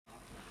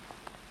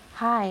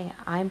Hi,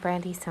 I'm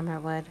Brandy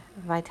Summerwood,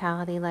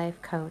 Vitality Life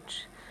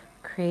Coach,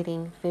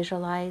 creating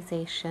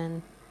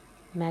visualization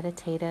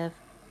meditative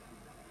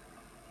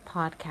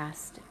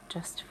podcast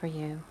just for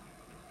you.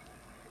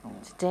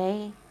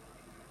 Today,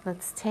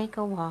 let's take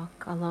a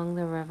walk along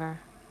the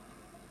river,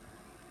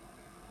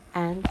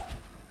 and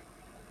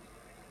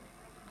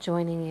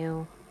joining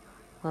you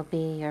will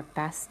be your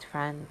best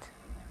friend,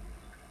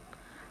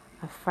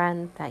 a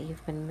friend that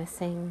you've been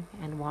missing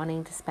and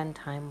wanting to spend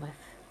time with,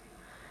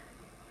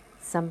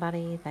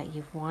 somebody that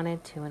you've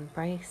wanted to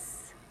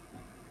embrace.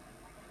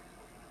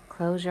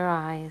 Close your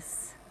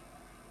eyes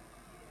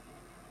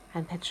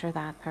and picture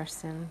that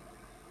person,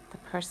 the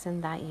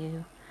person that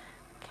you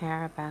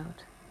care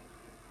about,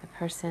 the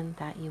person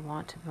that you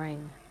want to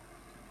bring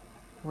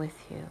with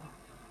you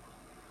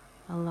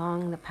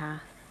along the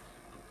path,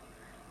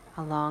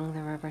 along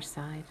the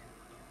riverside.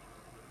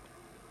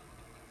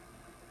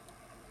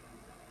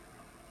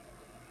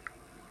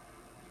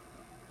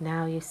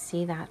 Now you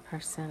see that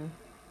person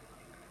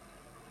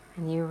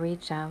and you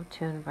reach out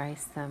to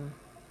embrace them.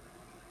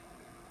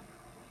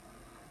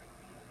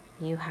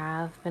 You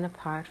have been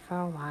apart for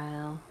a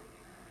while,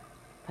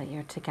 but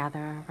you're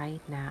together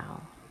right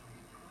now,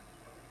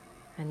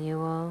 and you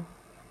will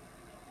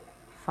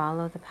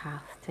follow the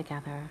path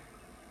together.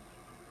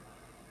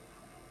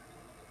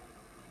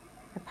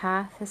 The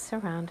path is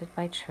surrounded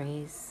by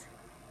trees.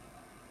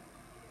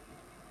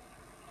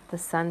 The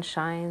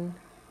sunshine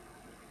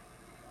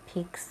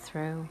peeks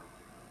through,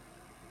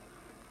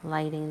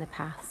 lighting the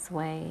path's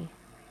way.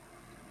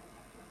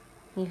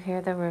 You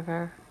hear the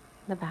river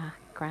in the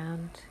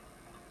background,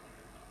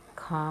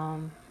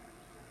 calm,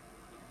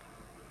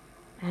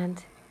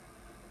 and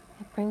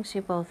it brings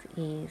you both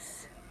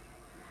ease,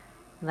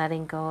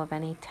 letting go of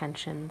any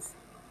tensions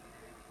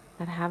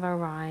that have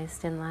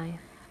arisen in life,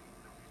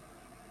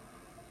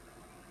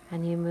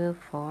 and you move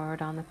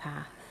forward on the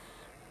path.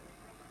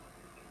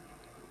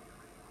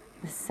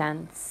 The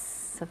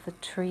sense of the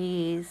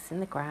trees in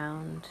the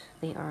ground,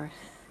 the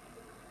earth,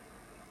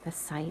 the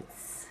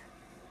sights,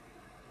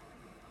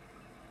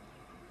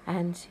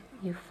 and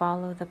you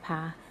follow the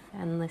path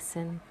and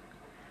listen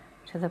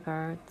to the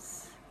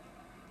birds.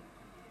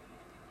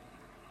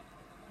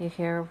 You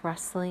hear a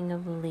rustling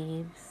of the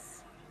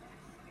leaves.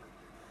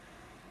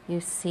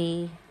 You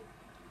see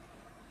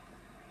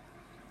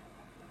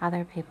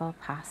other people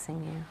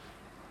passing you,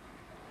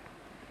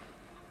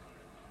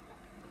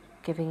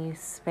 giving you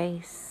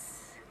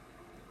space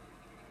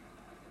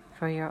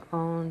for your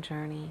own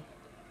journey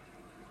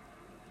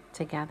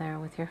together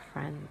with your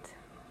friend.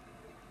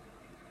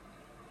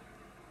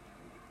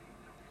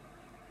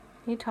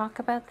 You talk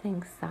about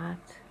things that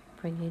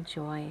bring you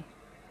joy.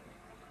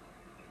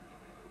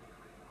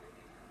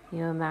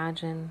 You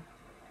imagine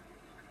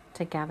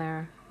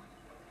together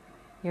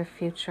your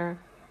future,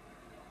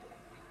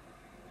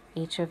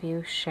 each of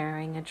you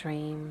sharing a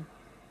dream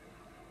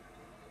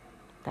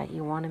that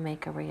you want to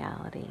make a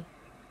reality.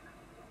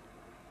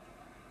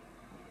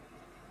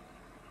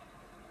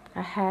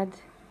 Ahead,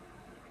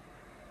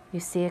 you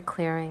see a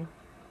clearing.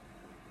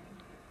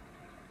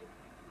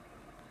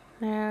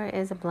 There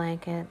is a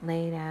blanket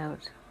laid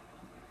out.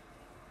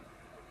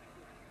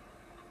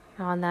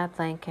 On that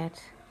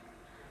blanket,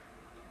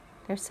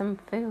 there's some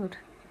food.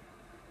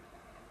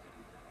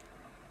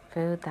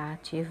 Food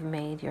that you've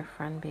made your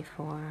friend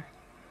before.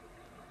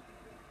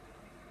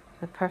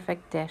 The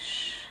perfect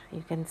dish.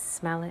 You can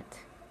smell it,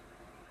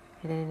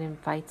 and it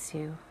invites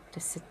you to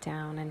sit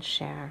down and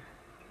share.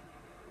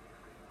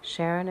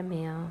 Share in a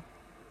meal.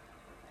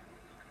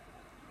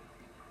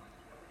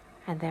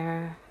 And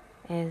there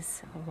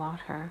is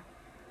water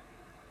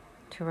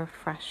to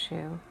refresh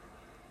you.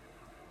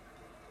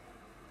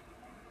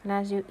 And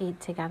as you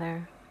eat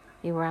together,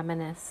 you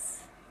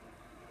reminisce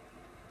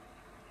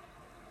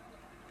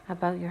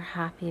about your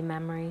happy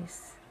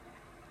memories.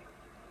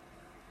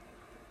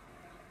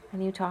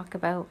 And you talk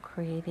about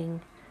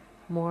creating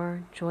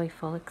more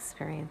joyful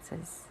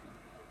experiences.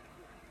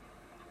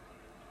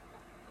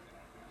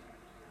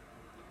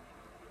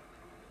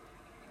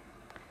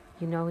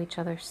 You know each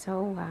other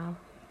so well.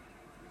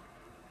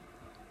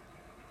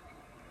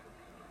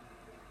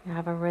 You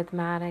have a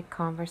rhythmic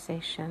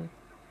conversation.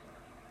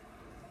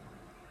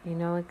 You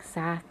know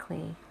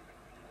exactly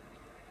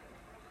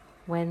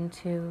when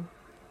to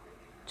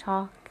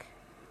talk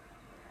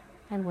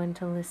and when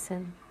to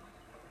listen.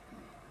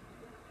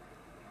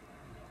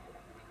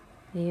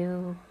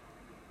 You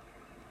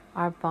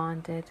are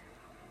bonded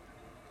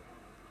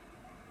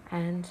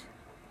and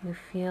you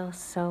feel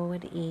so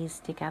at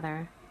ease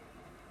together.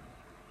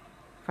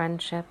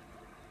 Friendship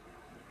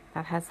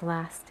that has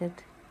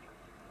lasted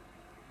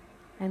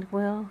and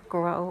will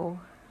grow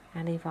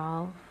and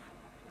evolve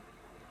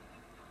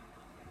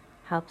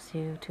helps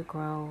you to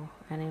grow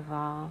and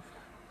evolve.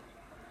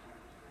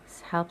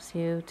 This helps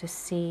you to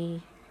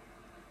see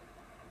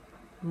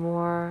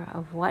more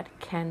of what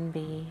can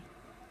be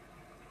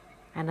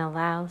and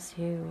allows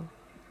you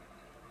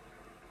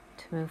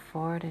to move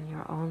forward in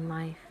your own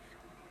life,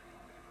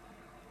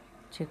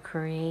 to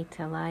create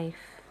a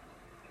life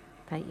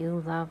that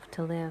you love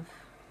to live.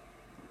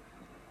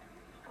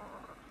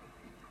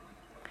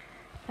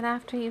 And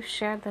after you've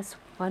shared this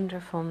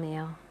wonderful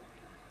meal,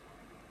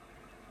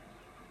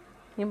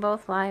 you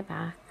both lie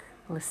back,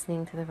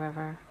 listening to the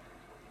river,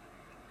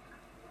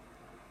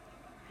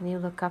 and you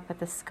look up at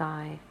the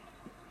sky,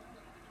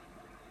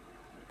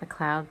 the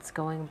clouds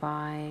going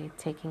by,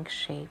 taking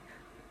shape.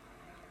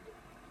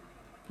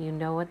 You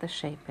know what the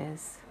shape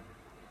is,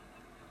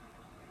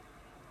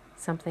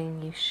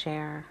 something you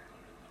share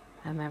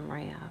a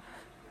memory of.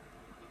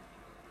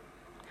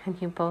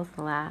 And you both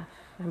laugh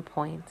and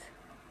point.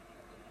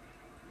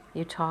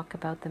 You talk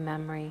about the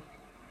memory,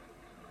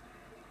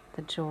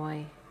 the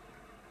joy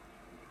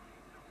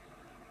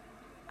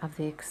of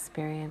the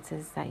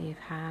experiences that you've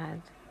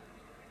had.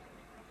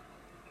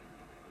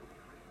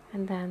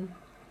 And then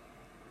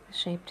the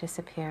shape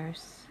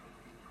disappears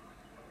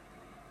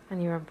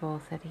and you are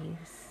both at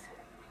ease.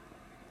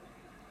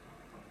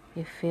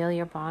 You feel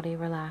your body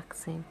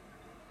relaxing.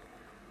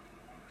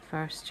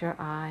 First your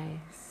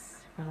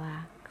eyes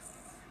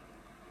relax,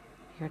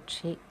 your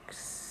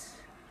cheeks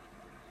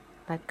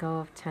let go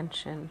of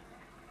tension,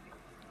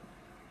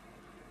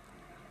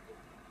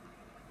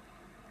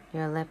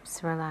 your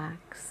lips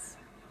relax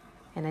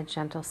in a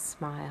gentle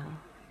smile.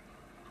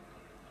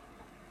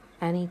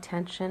 Any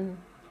tension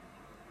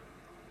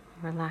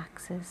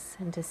relaxes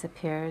and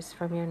disappears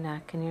from your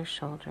neck and your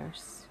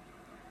shoulders,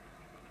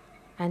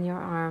 and your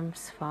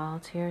arms fall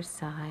to your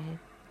side.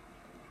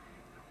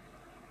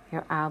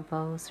 Your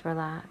elbows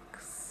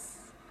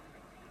relax,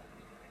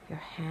 your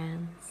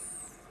hands,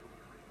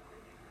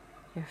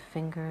 your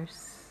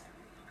fingers.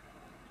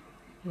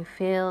 You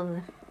feel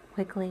the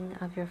wiggling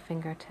of your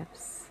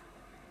fingertips.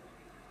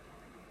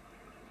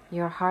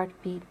 Your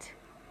heartbeat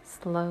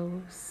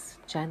slows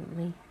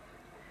gently,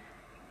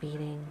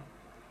 beating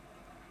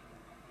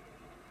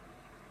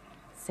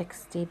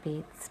 60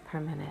 beats per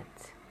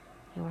minute.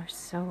 You are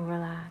so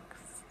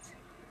relaxed.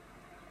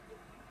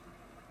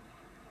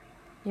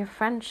 Your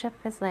friendship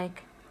is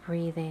like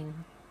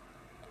breathing.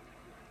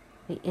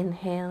 The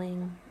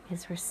inhaling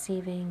is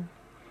receiving,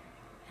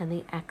 and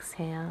the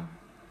exhale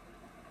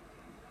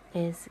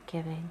is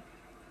giving.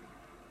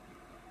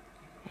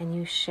 And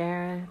you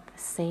share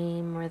the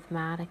same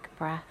rhythmic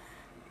breath.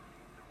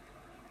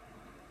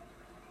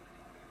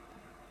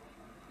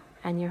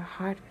 And your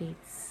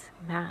heartbeats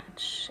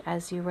match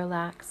as you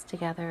relax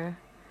together,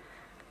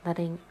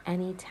 letting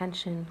any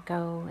tension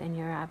go in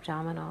your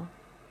abdominal,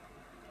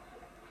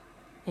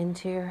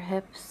 into your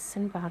hips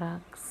and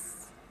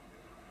buttocks,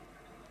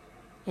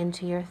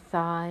 into your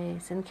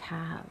thighs and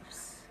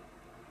calves.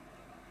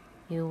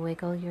 You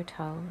wiggle your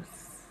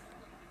toes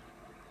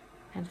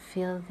and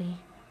feel the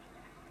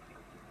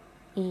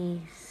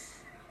ease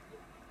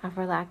of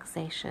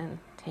relaxation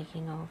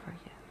taking over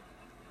you.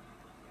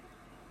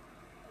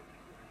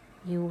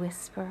 You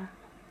whisper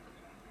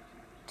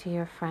to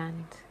your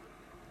friend,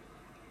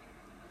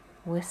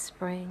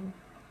 whispering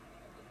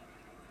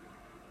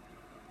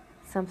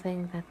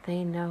something that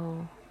they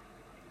know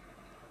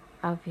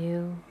of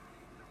you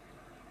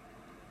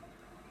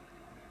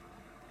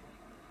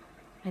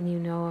and you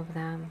know of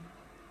them,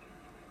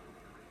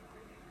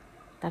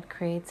 that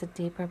creates a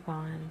deeper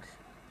bond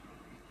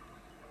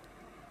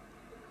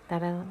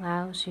that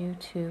allows you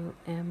to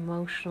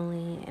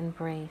emotionally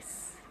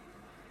embrace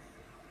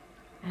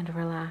and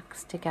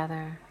relax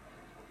together,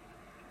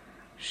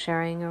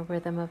 sharing a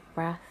rhythm of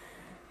breath,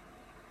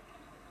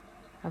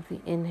 of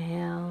the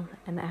inhale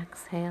and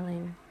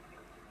exhaling.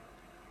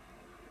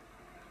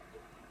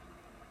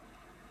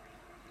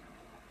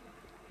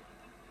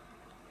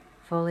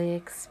 Fully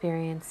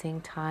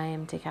experiencing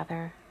time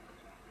together.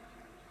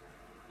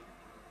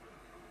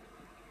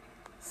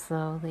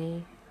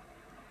 Slowly,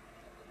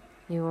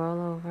 you roll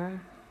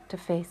over to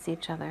face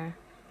each other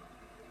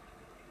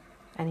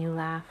and you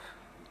laugh,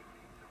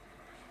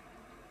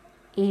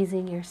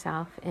 easing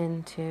yourself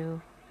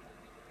into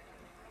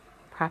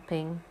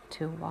prepping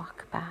to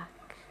walk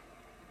back.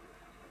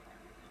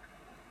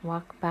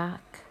 Walk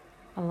back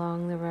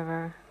along the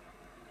river.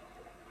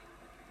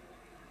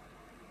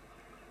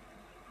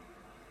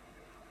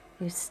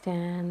 You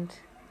stand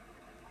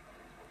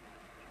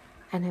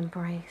and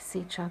embrace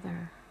each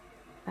other,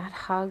 that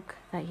hug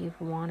that you've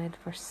wanted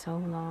for so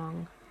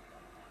long.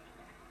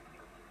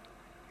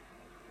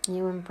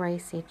 You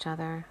embrace each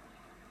other,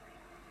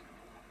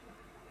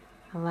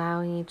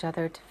 allowing each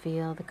other to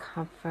feel the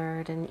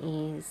comfort and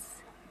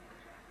ease,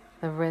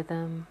 the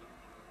rhythm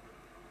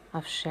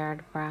of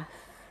shared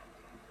breath,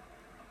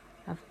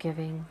 of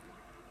giving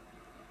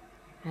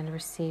and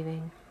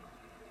receiving,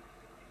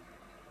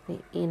 the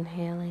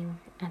inhaling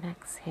and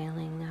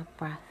exhaling of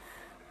breath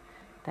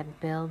that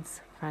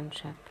builds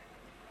friendship.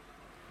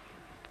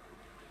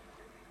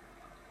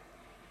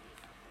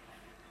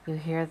 You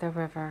hear the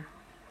river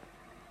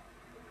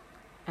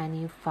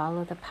and you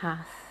follow the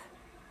path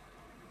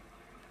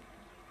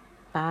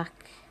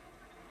back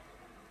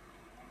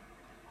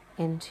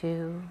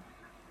into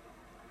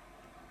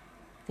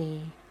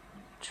the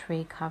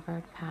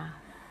tree-covered path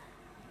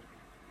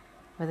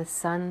where the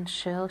sun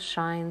still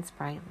shines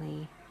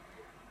brightly,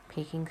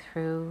 peeking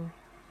through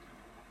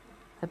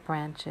the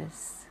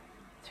branches,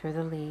 through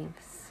the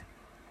leaves.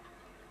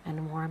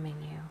 and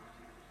warming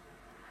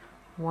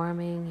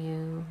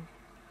you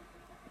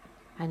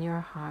and your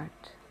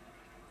heart,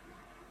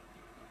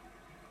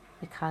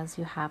 because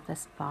you have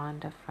this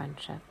bond of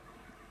friendship.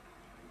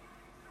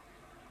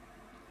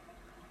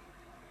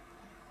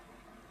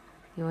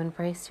 You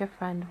embrace your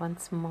friend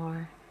once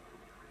more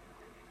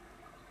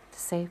to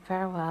say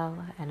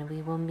farewell, and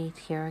we will meet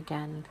here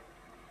again.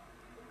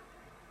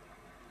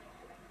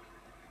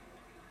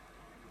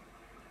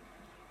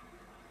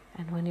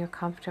 And when you're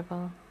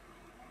comfortable,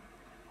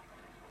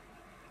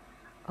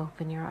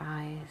 open your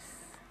eyes.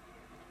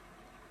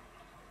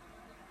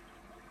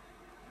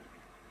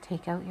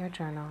 Take out your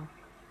journal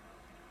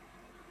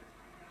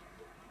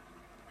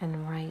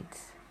and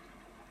write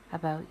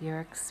about your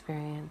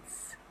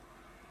experience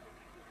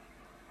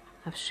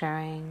of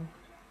sharing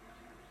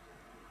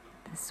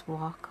this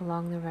walk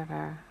along the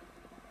river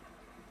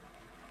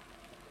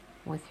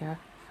with your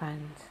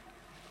friend.